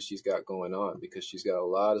things that she's got going on, because she's got a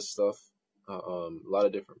lot of stuff, a lot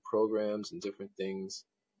of different programs and different things.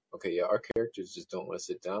 Okay, yeah, our characters just don't want to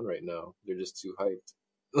sit down right now. They're just too hyped.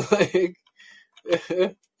 Like,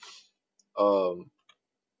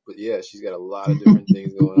 but yeah, she's got a lot of different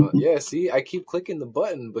things going on. Yeah, see, I keep clicking the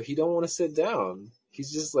button, but he don't want to sit down.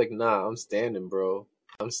 He's just like, nah, I'm standing, bro.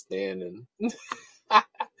 I'm standing. Okay.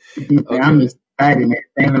 I'm excited, man.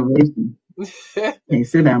 Same ovation. Hey,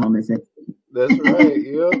 sit down on this. That's right.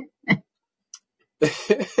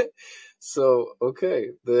 Yeah. So, okay.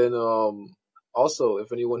 Then also,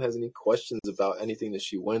 if anyone has any questions about anything that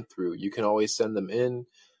she went through, you can always send them in.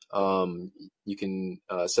 You can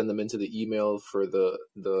send them into the email for the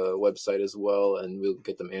website as well, and we'll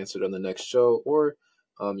get them answered on the next show, or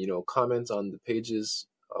comment on the pages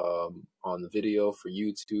on the video for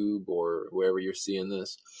YouTube or wherever you're seeing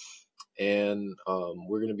this. And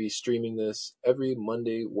we're going to be streaming this every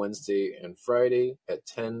Monday, Wednesday, and Friday at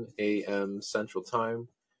 10 a.m. Central Time.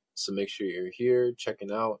 So make sure you're here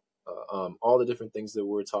checking out all the different things that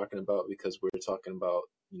we're talking about, because we're talking about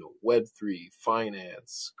Web3,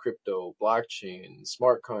 finance, crypto, blockchain,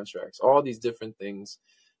 smart contracts, all these different things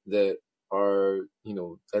that are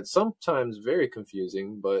that sometimes very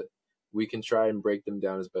confusing, but we can try and break them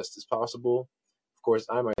down as best as possible. Of course,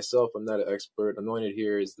 I myself, I'm not an expert. Anointed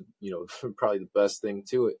here is probably the best thing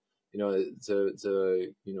to it,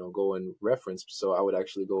 to go and reference. So I would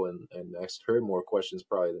actually go and ask her more questions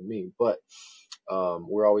probably than me, but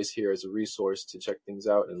we're always here as a resource to check things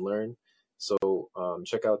out and learn. So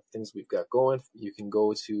check out the things we've got going. You can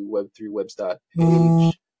go to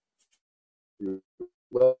web3webs.page,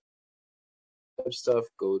 web stuff,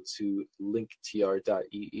 go to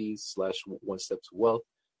linktr.ee/one step to wealth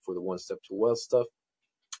for the one step to wealth stuff.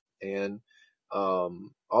 And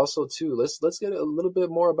also too, let's get a little bit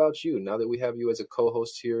more about you now that we have you as a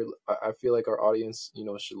co-host here. I feel like our audience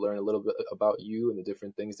should learn a little bit about you and the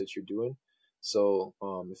different things that you're doing. So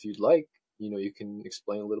if you'd like, you can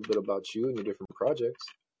explain a little bit about you and your different projects.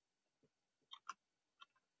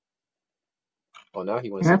 Oh, now he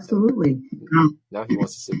wants to absolutely. Now he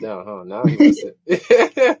wants to sit down, huh? Now he wants to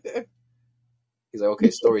sit. He's like, okay,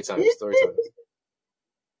 story time.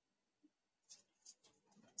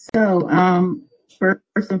 So,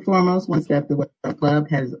 first and foremost, One Step to Wealth Club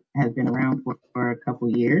has been around for a couple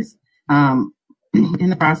years. In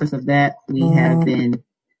the process of that, we have been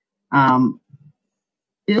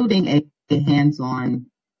building a hands-on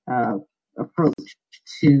approach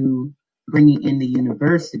to bringing in the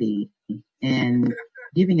university and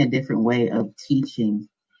giving a different way of teaching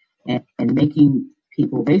and making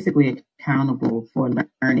people basically accountable for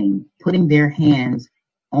learning, putting their hands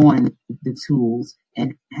on the tools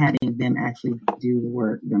and having them actually do the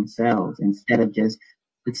work themselves instead of just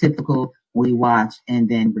the typical we watch and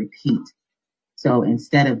then repeat. So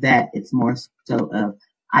instead of that, it's more so of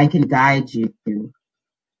I can guide you through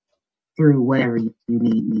whatever you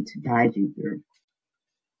need me to guide you through.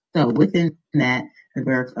 So within that, the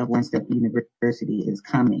birth of One Step University is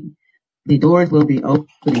coming. The doors will be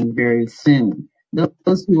opening very soon.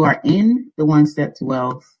 Those who are in the One Step to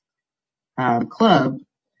Wealth club,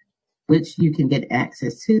 which you can get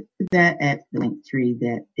access to that at the link tree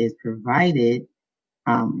that is provided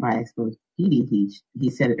by Exposed TV. He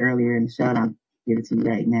said it earlier in the show, and I'll give it to you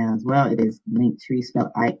right now as well. It is Linktree,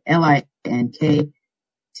 spelled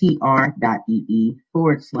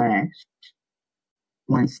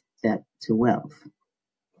linktr.ee/one step to wealth.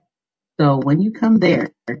 So when you come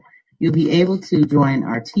there, you'll be able to join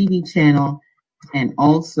our TV channel, and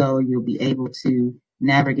also you'll be able to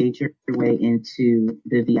navigate your way into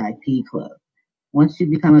the VIP club. Once you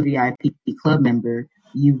become a VIP club member,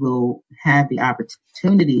 you will have the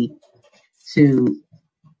opportunity to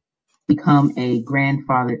become a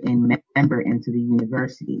grandfather and member into the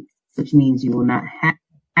university, which means you will not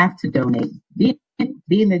have to donate.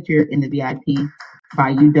 Being that you're in the VIP, by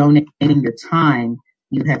you donating your time,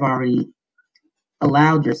 you have already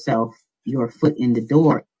allowed yourself your foot in the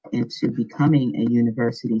door into becoming a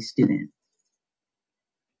university student.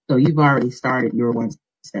 So you've already started your one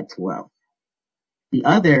step to wealth. The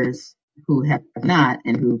others who have not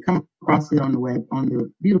and who come across it on the web, on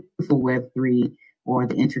the beautiful Web3 or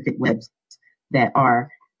the intricate webs that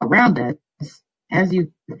are around us, as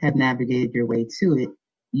you have navigated your way to it,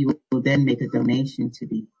 you will then make a donation to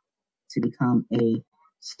the to become a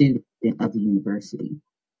student of the university.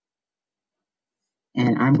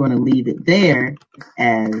 And I'm going to leave it there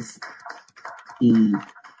as the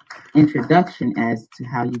introduction as to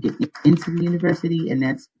how you get into the university. And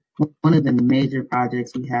that's one of the major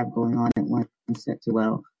projects we have going on at One Step to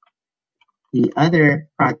Wealth. The other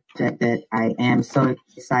project that I am so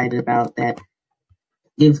excited about that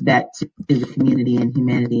gives back to the community and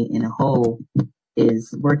humanity in a whole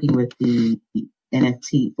is working with the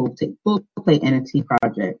NFT full play NFT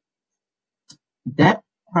project. That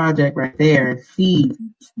project right there feeds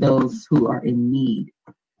those who are in need.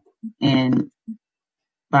 And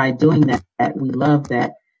by doing that, we love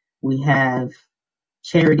that we have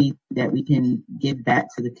charity that we can give back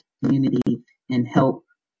to the community and help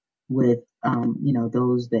with,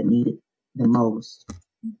 those that need it the most.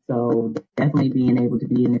 So definitely being able to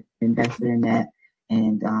be an investor in that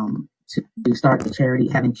and to start the charity,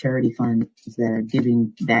 having charity funds that are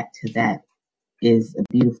giving back to that is a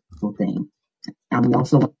beautiful thing. We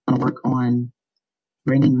also want to work on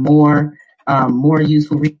bringing more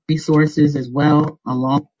useful resources as well,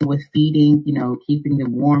 along with feeding, keeping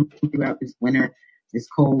them warm throughout this winter, this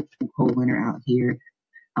cold winter out here.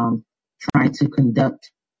 Trying to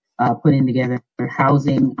conduct, putting together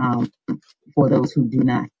housing for those who do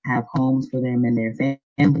not have homes for them and their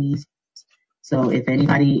families. So if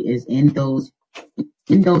anybody is in those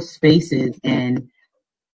spaces and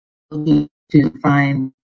looking to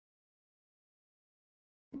find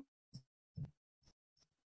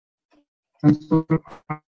some sort of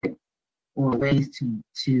project or ways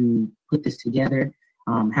to put this together,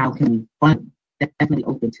 how can we fund? Definitely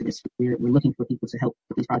open to this. We're looking for people to help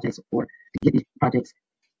with these projects or to get these projects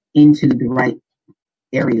into the right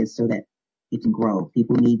areas so that it can grow.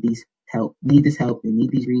 People need this help, they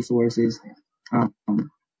need these resources. A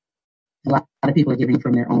lot of people are giving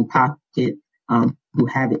from their own pocket, who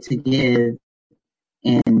have it to give,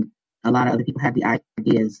 and a lot of other people have the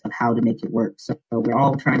ideas of how to make it work. So we're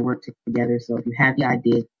all trying to work together. So if you have the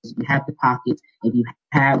ideas, if you have the pockets, if you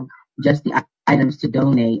have just the items to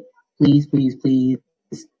donate, please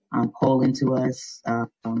call into us.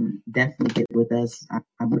 Definitely get with us.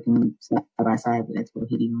 I'm working side by side with Expo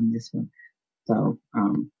Hitty on this one. So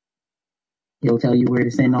he'll tell you where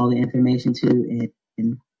to send all the information to,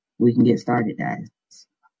 and we can get started, guys.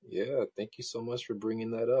 Yeah, thank you so much for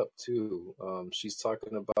bringing that up too. She's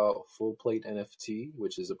talking about Full Plate NFT,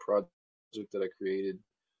 which is a project that I created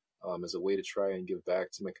as a way to try and give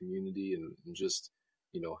back to my community and just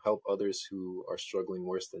help others who are struggling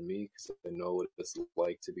worse than me, because I know what it's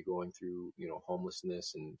like to be going through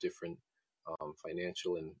homelessness and different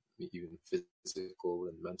financial and even physical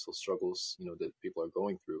and mental struggles that people are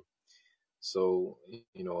going through. So,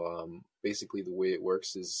 basically the way it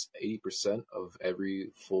works is 80% of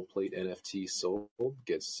every full plate NFT sold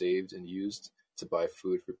gets saved and used to buy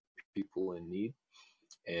food for people in need.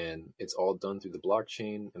 And it's all done through the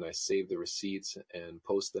blockchain, and I save the receipts and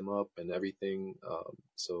post them up and everything.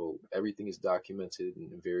 So everything is documented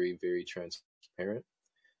and very, very transparent.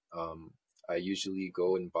 I usually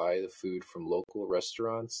go and buy the food from local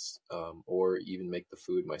restaurants, or even make the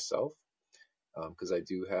food myself, because I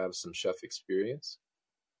do have some chef experience,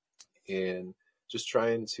 and just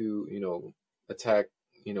trying to attack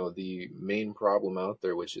the main problem out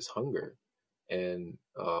there, which is hunger. And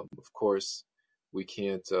of course we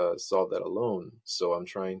can't solve that alone, so I'm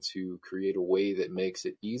trying to create a way that makes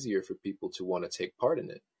it easier for people to want to take part in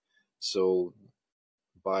it. So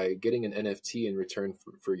by getting an NFT in return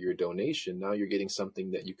for your donation, now you're getting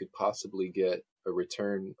something that you could possibly get a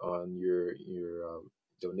return on your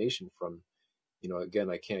donation from. Again,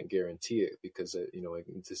 I can't guarantee it because,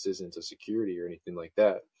 this isn't a security or anything like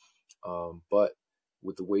that. But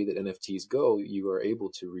with the way that NFTs go, you are able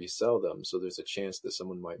to resell them. So there's a chance that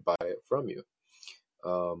someone might buy it from you.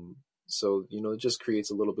 So, it just creates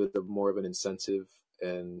a little bit of more of an incentive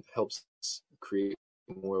and helps create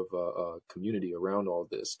more of a community around all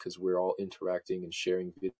this, because we're all interacting and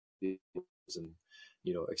sharing videos and,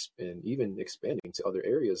 and even expanding to other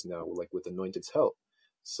areas now, like with Anointed's help.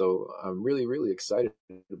 So I'm really, really excited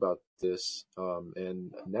about this.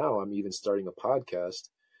 And now I'm even starting a podcast,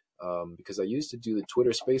 because I used to do the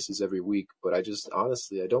Twitter Spaces every week, but I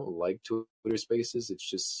don't like Twitter Spaces. It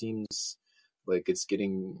just seems like it's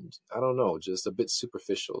getting, I don't know, just a bit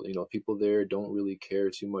superficial. People there don't really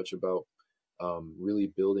care too much about really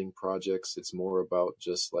building projects. It's more about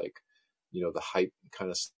just like, the hype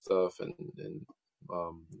kind of stuff and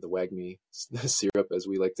the wagme syrup, as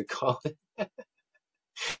we like to call it.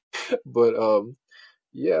 But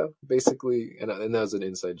yeah, basically, and that was an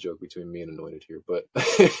inside joke between me and Anointed here, but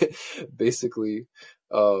basically,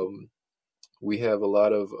 we have a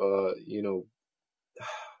lot of a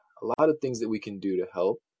lot of things that we can do to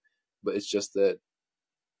help, but it's just that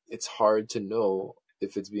it's hard to know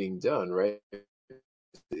if it's being done, right?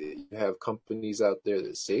 You have companies out there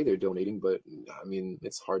that say they're donating, but I mean,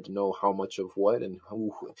 it's hard to know how much of what and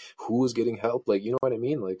who's getting help. Like, you know what I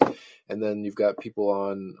mean? Like, and then you've got people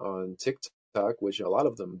on TikTok, which a lot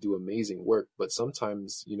of them do amazing work, but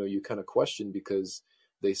sometimes, you kind of question because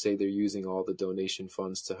they say they're using all the donation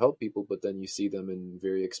funds to help people, but then you see them in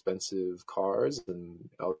very expensive cars and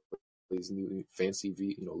all these new fancy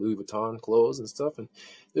Louis Vuitton clothes and stuff, and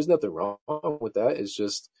there's nothing wrong with that. It's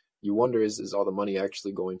just you wonder, is all the money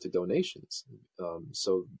actually going to donations?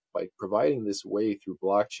 So by providing this way through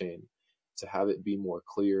blockchain to have it be more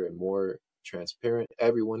clear and more transparent,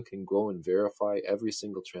 everyone can go and verify every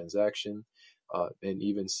single transaction, and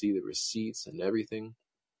even see the receipts and everything.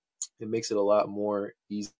 It makes it a lot more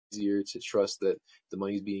easier to trust that the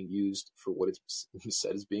money is being used for what it's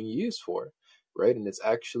said is being used for, right? And it's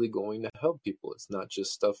actually going to help people. It's not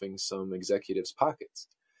just stuffing some executives' pockets.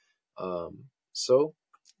 So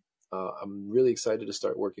I'm really excited to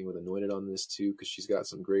start working with Anointed on this too, because she's got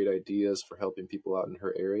some great ideas for helping people out in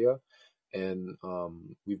her area. And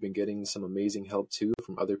we've been getting some amazing help too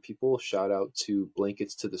from other people. Shout out to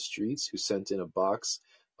Blankets to the Streets, who sent in a box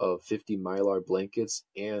of 50 Mylar blankets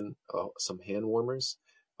and some hand warmers,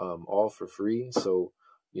 all for free. So,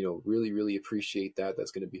 really, really appreciate that.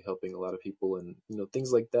 That's going to be helping a lot of people. And,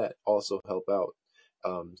 things like that also help out.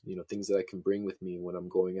 Things that I can bring with me when I'm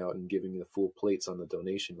going out and giving the full plates on the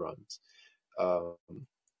donation runs. Um,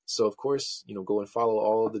 so of course, go and follow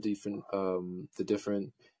all of the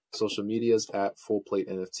different social medias at Full Plate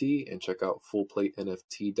NFT, and check out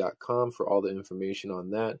fullplatenft.com for all the information on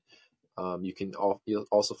that. You'll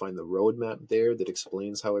also find the roadmap there that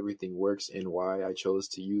explains how everything works and why I chose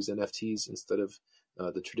to use NFTs instead of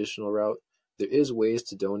the traditional route. There is ways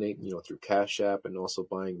to donate, through Cash App and also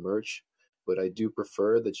buying merch, but I do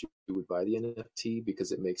prefer that you would buy the NFT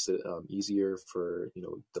because it makes it easier for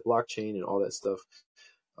the blockchain and all that stuff,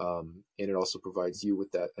 and it also provides you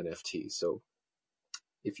with that NFT. So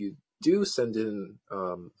if you do send in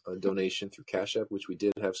a donation through Cash App, which we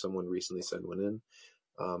did have someone recently send one in,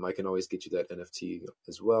 I can always get you that NFT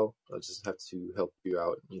as well. I'll just have to help you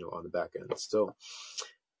out, on the back end. So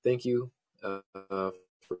thank you for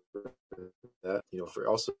that, for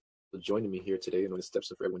also joining me here today and on the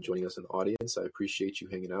steps, and for everyone joining us in the audience. I appreciate you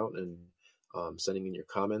hanging out and sending in your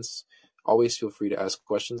comments. Always feel free to ask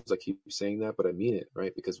questions. I keep saying that, but I mean it,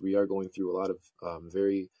 right? Because we are going through a lot of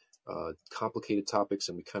very complicated topics,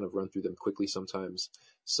 and we kind of run through them quickly sometimes.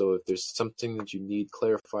 So if there's something that you need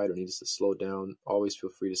clarified or need us to slow down, always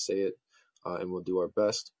feel free to say it, and we'll do our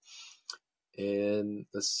best. And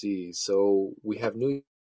let's see. So we have New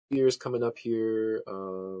Year's coming up here.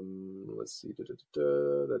 Let's see.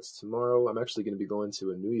 That's tomorrow. I'm actually going to be going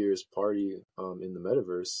to a New Year's party in the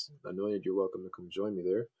metaverse. Anointed, you're welcome to come join me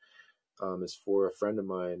there. It's for a friend of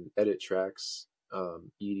mine, Edit Tracks,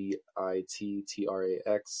 EDITTRAX.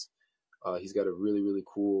 He's got a really, really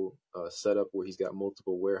cool setup where he's got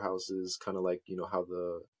multiple warehouses, kind of like,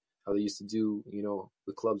 how they used to do,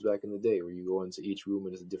 the clubs back in the day, where you go into each room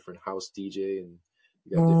and it's a different house DJ, and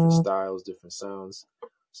you got different styles, different sounds.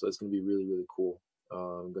 So it's going to be really, really cool.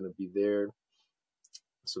 I'm going to be there.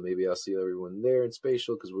 So maybe I'll see everyone there in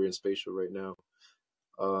Spatial, because we're in Spatial right now.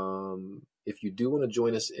 If you do want to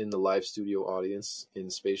join us in the live studio audience in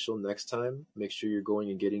Spatial next time, make sure you're going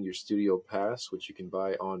and getting your studio pass, which you can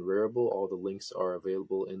buy on Rarible. All the links are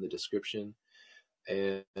available in the description.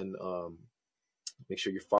 And make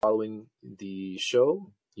sure you're following the show,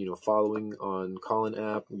 following on Callin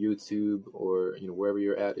app, YouTube, or, wherever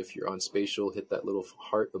you're at. If you're on Spatial, hit that little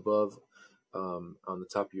heart above on the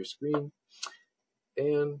top of your screen.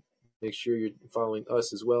 And make sure you're following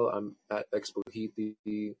us as well. I'm at Expo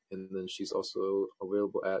Heathy, and then she's also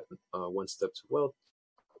available at One Step to Wealth.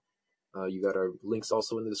 You got our links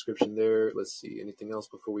also in the description there. Let's see, anything else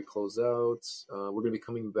before we close out? We're going to be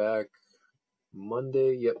coming back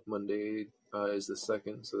Monday. Yep, Monday is the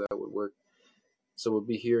 2nd, so that would work. So we'll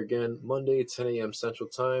be here again Monday, 10 a.m. Central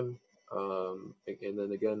Time. And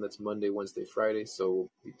then again, that's Monday, Wednesday, Friday. So we'll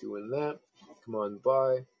be doing that. Come on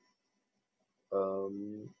by.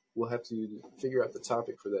 We'll have to figure out the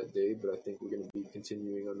topic for that day, but I think we're going to be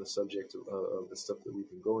continuing on the subject of the stuff that we've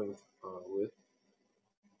been going with.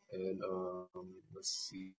 And let's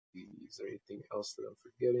see, is there anything else that I'm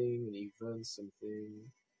forgetting? Any events,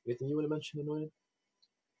 anything you want to mention, Anointed?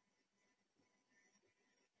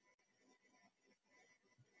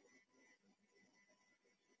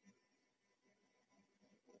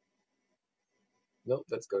 Nope,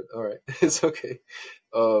 that's good. All right, it's okay.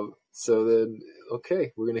 So then,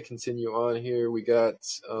 okay, we're gonna continue on here. We got,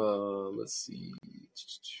 let's see.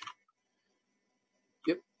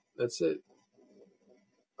 Yep, that's it.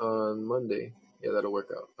 On Monday. Yeah, that'll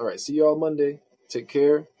work out. All right, see y'all Monday. Take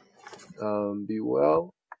care. Be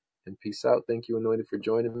well, and peace out. Thank you, Anointed, for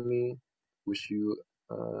joining me. Wish you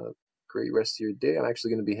a great rest of your day. I'm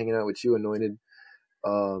actually going to be hanging out with you, Anointed,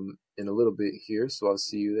 in a little bit here, so I'll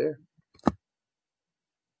see you there.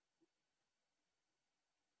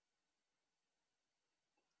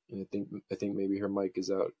 And I think maybe her mic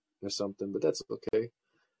is out or something, but that's okay.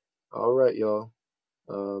 All right, y'all.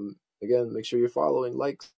 Again, make sure you're following,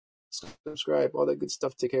 like, subscribe, all that good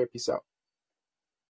stuff. Take care. Peace out.